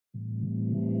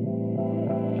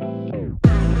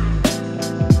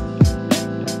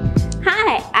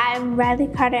I'm Riley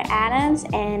Carter Adams,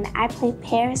 and I play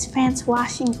Paris France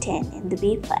Washington in the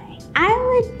Bee play.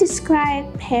 I would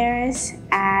describe Paris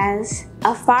as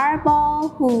a fireball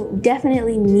who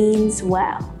definitely means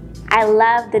well. I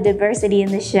love the diversity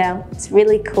in the show. It's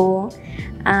really cool.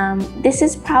 This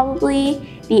is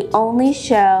probably the only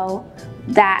show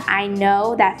that I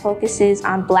know that focuses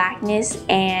on Blackness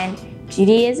and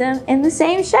Judaism in the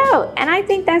same show, and I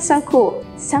think that's so cool.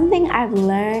 Something I've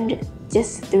learned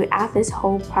just throughout this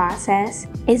whole process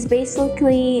is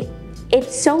basically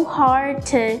it's so hard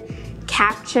to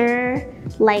capture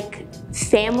like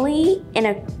family in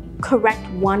a correct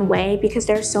one way because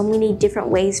there are so many different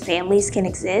ways families can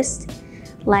exist.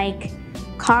 Like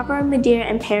Carver, Madeira,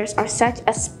 and Paris are such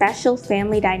a special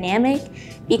family dynamic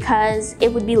because it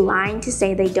would be lying to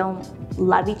say they don't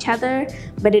love each other,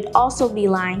 but it'd also be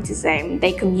lying to say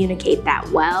they communicate that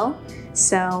well.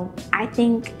 So I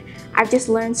think I've just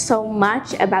learned so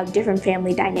much about different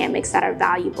family dynamics that are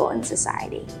valuable in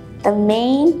society. The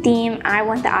main theme I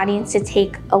want the audience to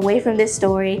take away from this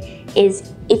story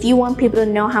is if you want people to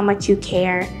know how much you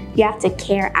care, you have to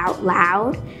care out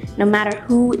loud, no matter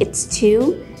who it's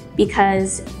to,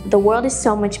 because the world is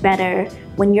so much better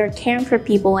when you're caring for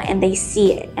people and they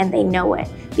see it and they know it,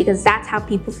 because that's how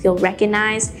people feel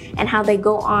recognized and how they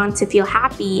go on to feel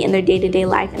happy in their day-to-day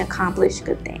life and accomplish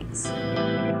good things.